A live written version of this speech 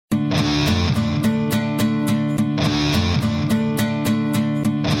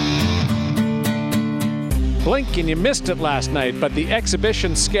blink and you missed it last night, but the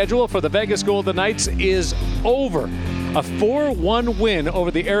exhibition schedule for the Vegas Golden Knights is over. A 4-1 win over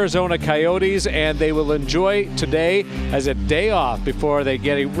the Arizona Coyotes, and they will enjoy today as a day off before they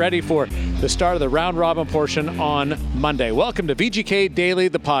get ready for the start of the round-robin portion on Monday. Welcome to VGK Daily,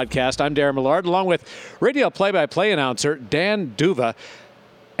 the podcast. I'm Darren Millard, along with radio play-by-play announcer Dan Duva.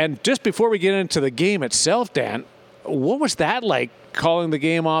 And just before we get into the game itself, Dan, what was that like, calling the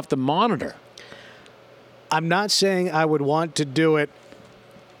game off the monitor? I'm not saying I would want to do it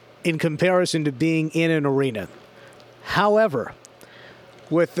in comparison to being in an arena. However,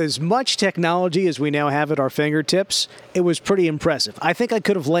 with as much technology as we now have at our fingertips, it was pretty impressive. I think I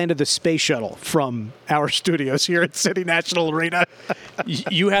could have landed the space shuttle from our studios here at City National Arena.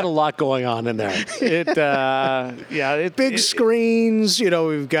 You had a lot going on in there. Big screens,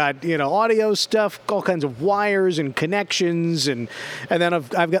 we've got, audio stuff, all kinds of wires and connections, and then I've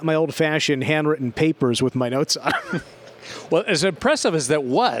got my old-fashioned handwritten papers with my notes on. Well, as impressive as that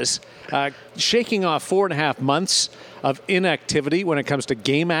was, shaking off 4.5 months of inactivity when it comes to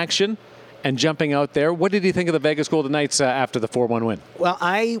game action and jumping out there, what did you think of the Vegas Golden Knights after the 4-1 win? Well,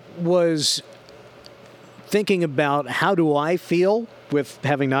 I was thinking about how do I feel with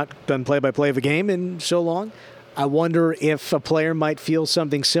having not done play-by-play of a game in so long. I wonder if a player might feel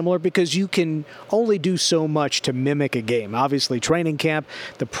something similar because you can only do so much to mimic a game. Obviously, training camp,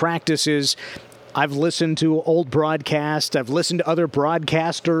 the practices. I've listened to old broadcasts. I've listened to other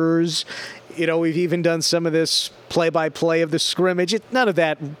broadcasters. We've even done some of this play-by-play of the scrimmage. None of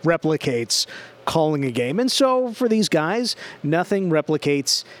that replicates calling a game. And so for these guys, nothing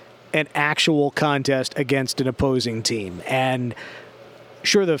replicates an actual contest against an opposing team. And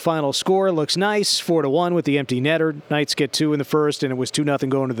sure, the final score looks nice, 4-1 with the empty netter. Knights get 2 in the first, and it was 2-0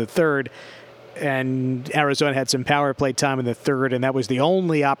 going to the third. And Arizona had some power play time in the third, and that was the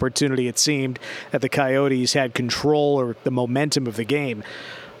only opportunity, it seemed, that the Coyotes had control or the momentum of the game.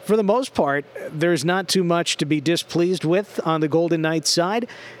 For the most part, there's not too much to be displeased with on the Golden Knights side.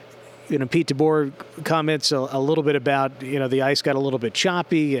 Pete DeBoer comments a little bit about, the ice got a little bit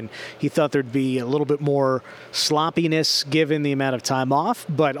choppy, and he thought there'd be a little bit more sloppiness given the amount of time off.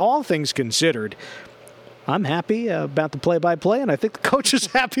 But all things considered, I'm happy about the play-by-play, and I think the coach is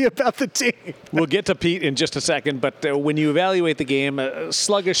happy about the team. We'll get to Pete in just a second, but when you evaluate the game, a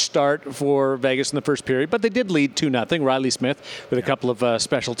sluggish start for Vegas in the first period, but they did lead 2-0. Riley Smith with a couple of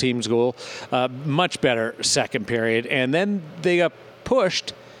special teams goal. Much better second period, and then they got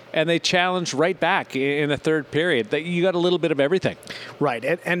pushed, and they challenged right back in the third period. You got a little bit of everything. Right,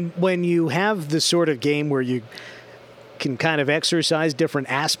 and when you have the sort of game where you can kind of exercise different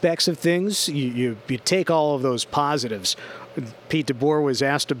aspects of things, you take all of those positives. Pete DeBoer was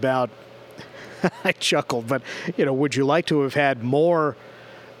asked about, I chuckled, but, would you like to have had more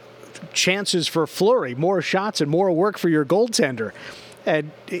chances for Fleury, more shots and more work for your goaltender?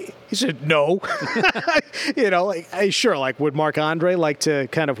 And he said, no. Sure, would Marc-Andre like to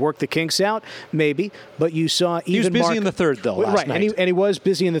kind of work the kinks out? Maybe. But you saw even he was busy in the third, though, last night. And he was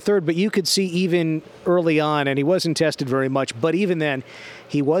busy in the third, but you could see even early on, and he wasn't tested very much, but even then,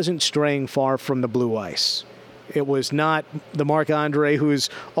 he wasn't straying far from the blue ice. It was not the Marc-Andre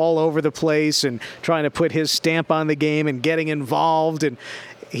who's all over the place and trying to put his stamp on the game and getting involved. And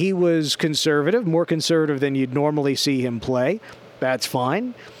he was conservative, more conservative than you'd normally see him play. That's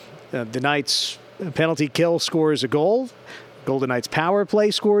fine. The Knights' penalty kill scores a goal. Golden Knights' power play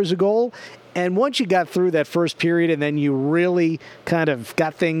scores a goal. And once you got through that first period and then you really kind of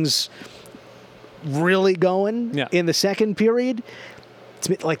got things really going in the second period,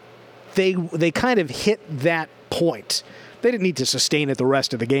 it's like they kind of hit that point. They didn't need to sustain it the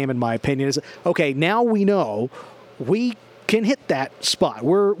rest of the game, in my opinion. It's okay, now we know we can hit that spot.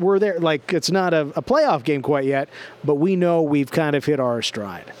 We're there. It's not a playoff game quite yet, but we know we've kind of hit our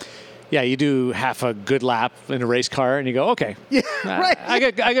stride. Yeah, you do half a good lap in a race car, and you go, okay. Yeah, right. I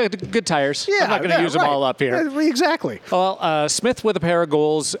got good tires. Yeah, I'm not going to use them all up here. Exactly. Well, Smith with a pair of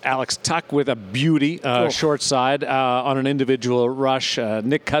goals. Alex Tuck with a beauty, short side on an individual rush.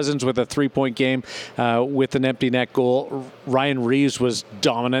 Nick Cousins with a 3-point game with an empty net goal. Ryan Reeves was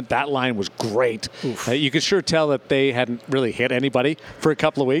dominant. That line was great. You could sure tell that they hadn't really hit anybody for a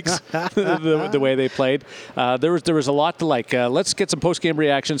couple of weeks, the way they played. There was a lot to like. Let's get some post-game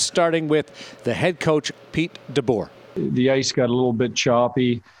reactions, starting with the head coach, Pete DeBoer. The ice got a little bit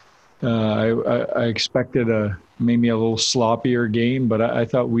choppy. I expected maybe a little sloppier game, but I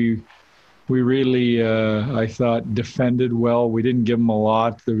thought we really, I thought, defended well. We didn't give them a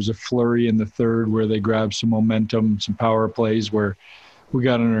lot. There was a flurry in the third where they grabbed some momentum, some power plays where we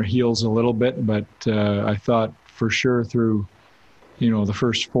got on our heels a little bit, but I thought for sure through, the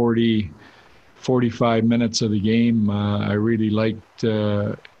first 40, 45 minutes of the game. I really liked,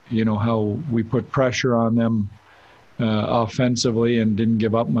 how we put pressure on them offensively and didn't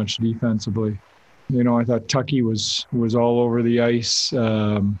give up much defensively. I thought Tucky was all over the ice.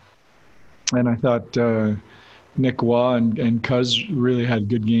 And I thought Nick Waugh and Cuz really had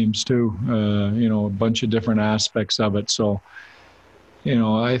good games too. A bunch of different aspects of it. So,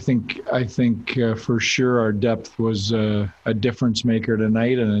 I think for sure our depth was a difference maker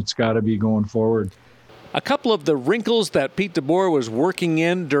tonight, and it's got to be going forward. A couple of the wrinkles that Pete DeBoer was working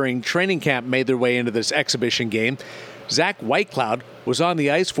in during training camp made their way into this exhibition game. Zach Whitecloud was on the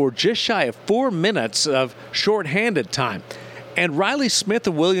ice for just shy of 4 minutes of shorthanded time. And Riley Smith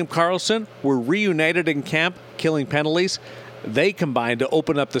and William Karlsson were reunited in camp, killing penalties. They combined to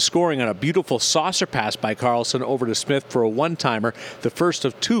open up the scoring on a beautiful saucer pass by Karlsson over to Smith for a one-timer, the first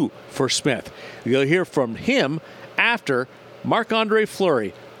of 2 for Smith. You'll hear from him after Marc-Andre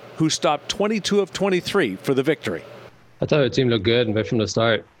Fleury, who stopped 22 of 23 for the victory. I thought our team looked good right from the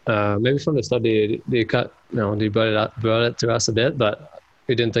start. Maybe from the start they cut, they brought it to us a bit, but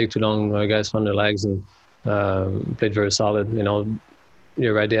it didn't take too long. Our guys found their legs and played very solid.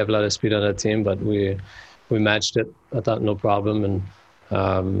 You're right, they have a lot of speed on that team, but we matched it. I thought no problem,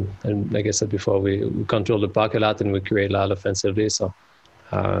 and like I said before, we controlled the puck a lot and we create a lot offensively. So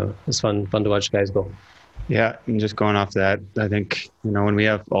it's fun to watch guys go. Yeah, and just going off that, I think when we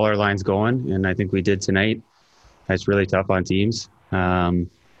have all our lines going, and I think we did tonight, it's really tough on teams. I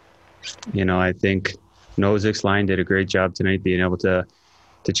think Nosic's line did a great job tonight, being able to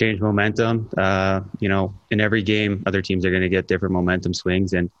change momentum. In every game, other teams are going to get different momentum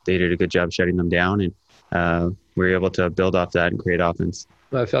swings, and they did a good job shutting them down. And we were able to build off that and create offense.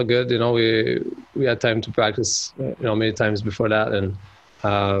 I felt good. We had time to practice, many times before that, and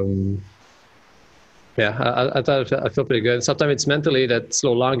I thought I felt pretty good. Sometimes it's mentally that's a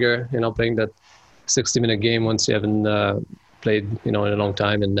little longer, playing that 60-minute game once you haven't played, in a long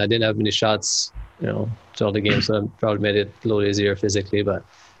time. And I didn't have many shots, throughout the game, so it probably made it a little easier physically. But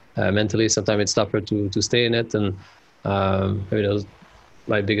mentally, sometimes it's tougher to stay in it. And maybe that was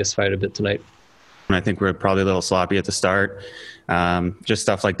my biggest fight a bit tonight. I think we're probably a little sloppy at the start. Just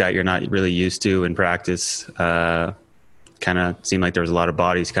stuff like that you're not really used to in practice. Kind of seemed like there was a lot of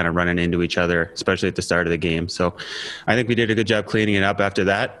bodies kind of running into each other, especially at the start of the game. So I think we did a good job cleaning it up after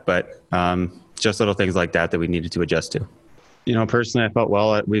that, but just little things like that we needed to adjust to. Personally, I felt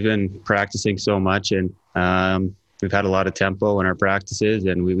well. We've been practicing so much, and we've had a lot of tempo in our practices,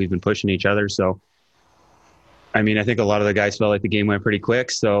 and we've been pushing each other. So, I think a lot of the guys felt like the game went pretty quick.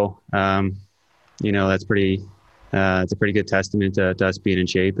 So, that's pretty, it's a pretty good testament to us being in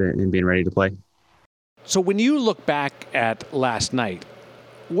shape and being ready to play. So when you look back at last night,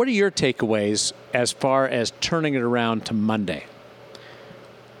 what are your takeaways as far as turning it around to Monday?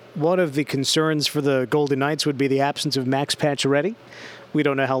 One of the concerns for the Golden Knights would be the absence of Max Pacioretty. We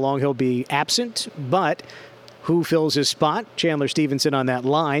don't know how long he'll be absent, but who fills his spot? Chandler Stevenson on that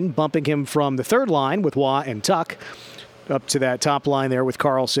line, bumping him from the third line with Waugh and Tuck up to that top line there with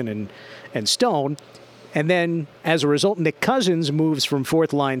Karlsson and Stone. And then, as a result, Nick Cousins moves from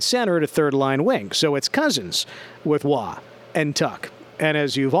fourth-line center to third-line wing. So it's Cousins with Waugh and Tuck. And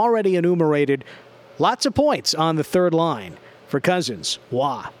as you've already enumerated, lots of points on the third line for Cousins,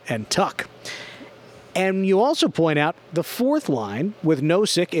 Waugh, and Tuck. And you also point out the fourth line with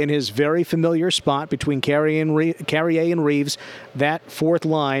Nosek in his very familiar spot between Carrier and Reeves. That fourth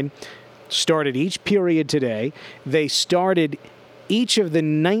line started each period today. They started each of the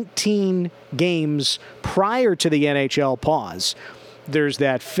 19 games prior to the NHL pause. There's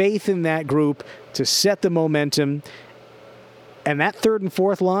that faith in that group to set the momentum. And that third and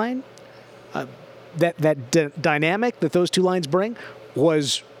fourth line, that dynamic that those two lines bring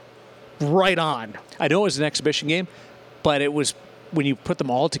was right on. I know it was an exhibition game, but it was, when you put them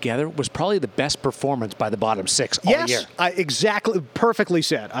all together, was probably the best performance by the bottom six all year. Yes, exactly, perfectly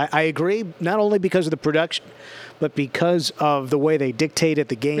said. I agree, not only because of the production, but because of the way they dictated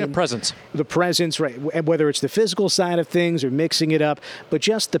the game. Yeah, presence. The presence, right. Whether it's the physical side of things or mixing it up, but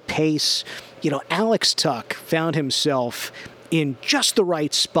just the pace. Alex Tuck found himself in just the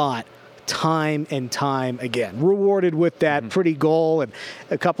right spot time and time again. Rewarded with that pretty goal and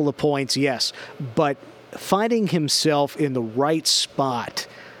a couple of points, yes. But finding himself in the right spot,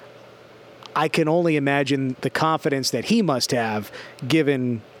 I can only imagine the confidence that he must have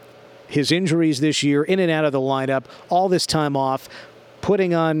given his injuries this year, in and out of the lineup, all this time off,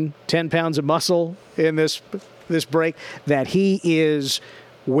 putting on 10 pounds of muscle in this break, that he is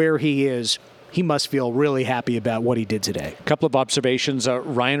where he is. He must feel really happy about what he did today. A couple of observations.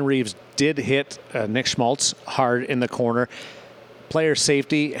 Ryan Reeves did hit Nick Schmaltz hard in the corner. player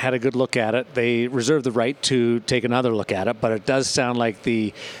safety had a good look at it. They reserve the right to take another look at it, but it does sound like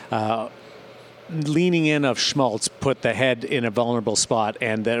the leaning in of Schmaltz put the head in a vulnerable spot,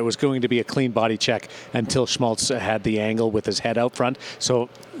 and that it was going to be a clean body check until Schmaltz had the angle with his head out front. So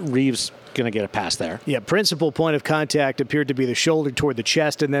Reeves going to get a pass there. Yeah, principal point of contact appeared to be the shoulder toward the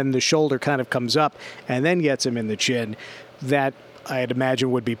chest, and then the shoulder kind of comes up and then gets him in the chin. That, I'd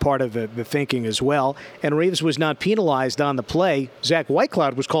imagine, would be part of the thinking as well. And Reeves was not penalized on the play. Zach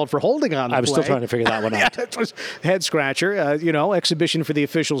Whitecloud was called for holding on the play. I was still trying to figure that one out. Yeah, it was head scratcher, exhibition for the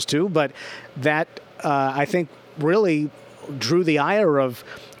officials too. But that, I think, really drew the ire of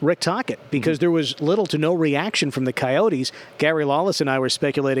Rick Tocchet because there was little to no reaction from the Coyotes. Gary Lawless and I were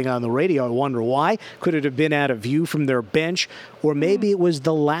speculating on the radio. I wonder why. Could it have been out of view from their bench? Or maybe it was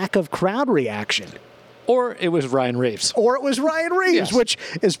the lack of crowd reaction. Or it was Ryan Reeves. Yes. Which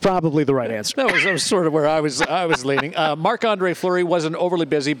is probably the right answer. That was sort of where I was leaning. Marc-Andre Fleury wasn't overly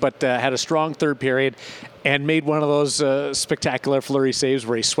busy, but had a strong third period and made one of those spectacular Fleury saves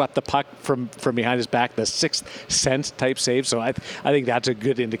where he swept the puck from behind his back, the Sixth Sense type save. So I think that's a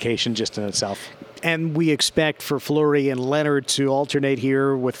good indication just in itself. And we expect for Fleury and Leonard to alternate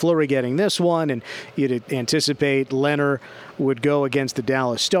here, with Fleury getting this one, and you'd anticipate Leonard would go against the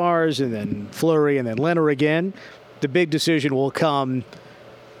Dallas Stars, and then Fleury, and then Leonard again. The big decision will come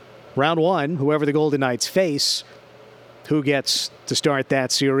round one, whoever the Golden Knights face, who gets to start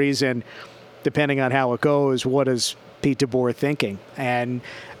that series, and depending on how it goes, what is Pete DeBoer thinking? And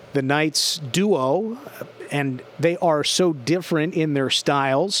the Knights duo, and they are so different in their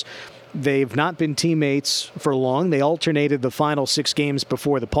styles. They've not been teammates for long. They alternated the final 6 games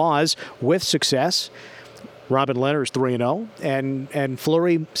before the pause with success. Robin Lehner is 3-0, and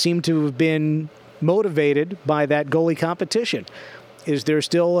Fleury seemed to have been motivated by that goalie competition. Is there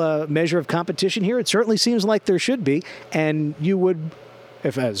still a measure of competition here? It certainly seems like there should be, and you would,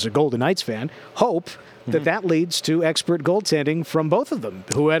 if as a Golden Knights fan, hope that leads to expert goaltending from both of them,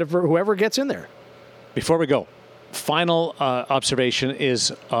 whoever gets in there. Before we go, final observation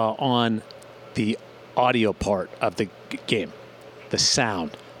is on the audio part of the game, the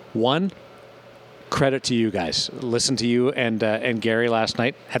sound. One, credit to you guys. Listen to you and Gary last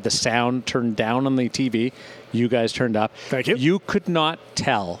night. Had the sound turned down on the TV. You guys turned up. Thank you. You could not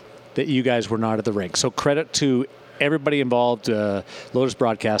tell that you guys were not at the rink. So credit to everybody involved, Lotus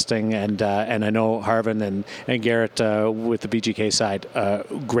Broadcasting, and I know Harvin and Garrett with the BGK side.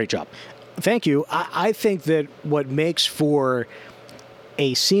 Great job. Thank you. I think that what makes for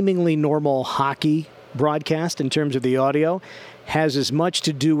a seemingly normal hockey broadcast in terms of the audio has as much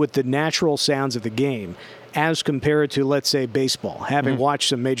to do with the natural sounds of the game as compared to, let's say, baseball. Having watched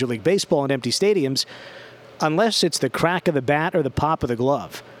some Major League Baseball in empty stadiums, unless it's the crack of the bat or the pop of the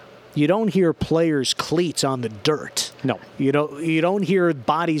glove, you don't hear players' cleats on the dirt. No. You don't hear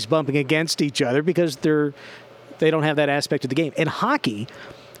bodies bumping against each other because they don't have that aspect of the game. In hockey,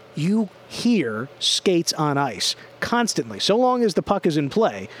 you hear skates on ice constantly. So long as the puck is in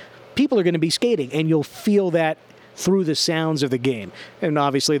play, people are going to be skating, and you'll feel that through the sounds of the game. And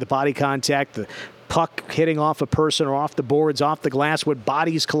obviously the body contact, the puck hitting off a person or off the boards, off the glass, when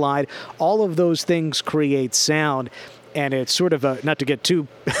bodies collide, all of those things create sound. And it's sort of not to get too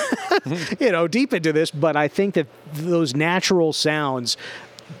deep into this, but I think that those natural sounds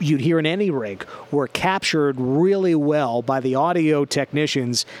you'd hear in any rink were captured really well by the audio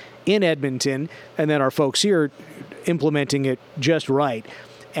technicians in Edmonton, and then our folks here implementing it just right.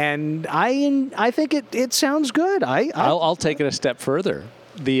 And I think it sounds good. I'll take it a step further.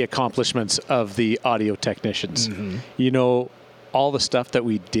 The accomplishments of the audio technicians. All the stuff that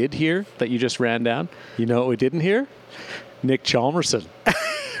we did hear that you just ran down. You know what we didn't hear? Nick Chalmerson,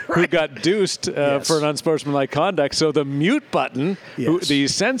 who got deuced for an unsportsmanlike conduct. So the mute button,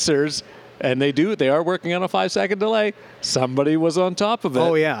 these sensors, and they are working on a 5-second delay. Somebody was on top of it.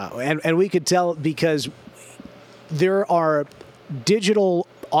 Oh, yeah. And we could tell because there are digital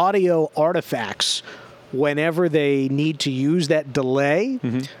audio artifacts whenever they need to use that delay.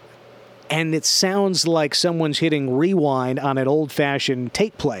 And it sounds like someone's hitting rewind on an old-fashioned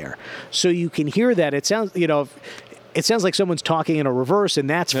tape player. So you can hear that. It sounds, it sounds like someone's talking in a reverse, and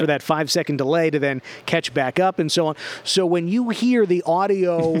that's for that 5-second delay to then catch back up and so on. So when you hear the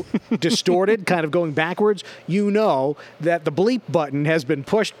audio distorted, kind of going backwards, you know that the bleep button has been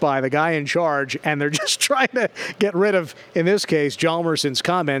pushed by the guy in charge, and they're just trying to get rid of, in this case, Chalmerson's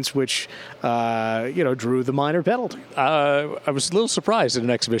comments, which, drew the minor penalty. I was a little surprised in an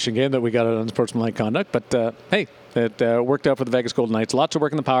exhibition game that we got an unsportsmanlike conduct, but hey, it worked out for the Vegas Golden Knights. Lots of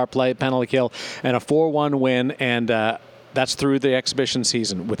work in the power play, penalty kill, and a 4-1 win. And that's through the exhibition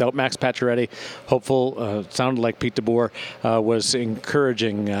season. Without Max Pacioretty, hopeful, sounded like Pete DeBoer was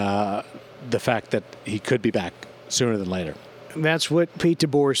encouraging the fact that he could be back sooner than later. That's what Pete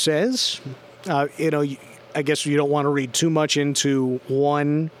DeBoer says. I guess you don't want to read too much into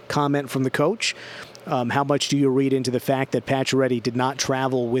one comment from the coach. How much do you read into the fact that Pacioretty did not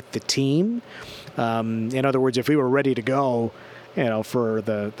travel with the team? In other words, if he were ready to go, for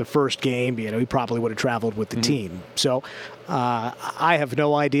the first game, he probably would have traveled with the team. So I have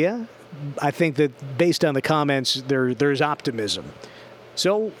no idea. I think that based on the comments, there's optimism.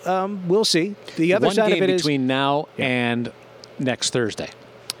 So we'll see. The other side of it is between now and next Thursday.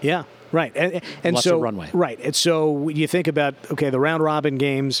 Yeah. Right. And lots so, of runway. Right. And so you think about, the round robin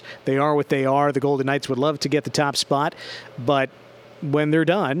games, they are what they are. The Golden Knights would love to get the top spot, but when they're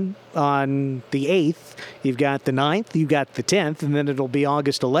done on the 8th, you've got the 9th, you've got the 10th, and then it'll be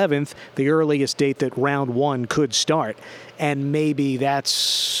August 11th, the earliest date that round one could start. And maybe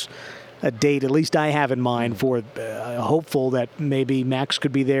that's a date, at least I have in mind, for hopeful that maybe Max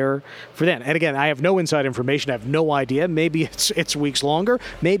could be there for then. And again, I have no inside information. I have no idea. Maybe it's weeks longer.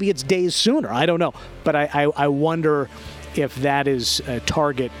 Maybe it's days sooner. I don't know. But I wonder if that is a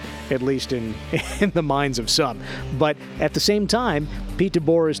target, at least in the minds of some. But at the same time, Pete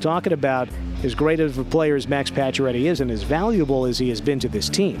DeBoer is talking about as great of a player as Max Pacioretty is and as valuable as he has been to this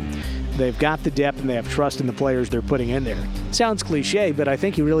team. They've got the depth and they have trust in the players they're putting in there. Sounds cliche, but I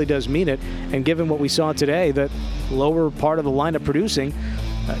think he really does mean it. And given what we saw today, that lower part of the lineup producing,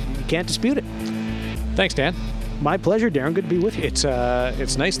 you can't dispute it. Thanks, Dan. My pleasure, Darren. Good to be with you.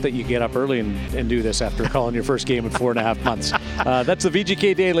 It's nice that you get up early and do this after calling your first game in 4.5 months. That's the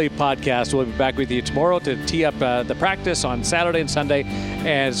VGK Daily podcast. We'll be back with you tomorrow to tee up the practice on Saturday and Sunday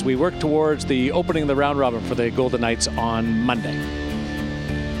as we work towards the opening of the round robin for the Golden Knights on Monday.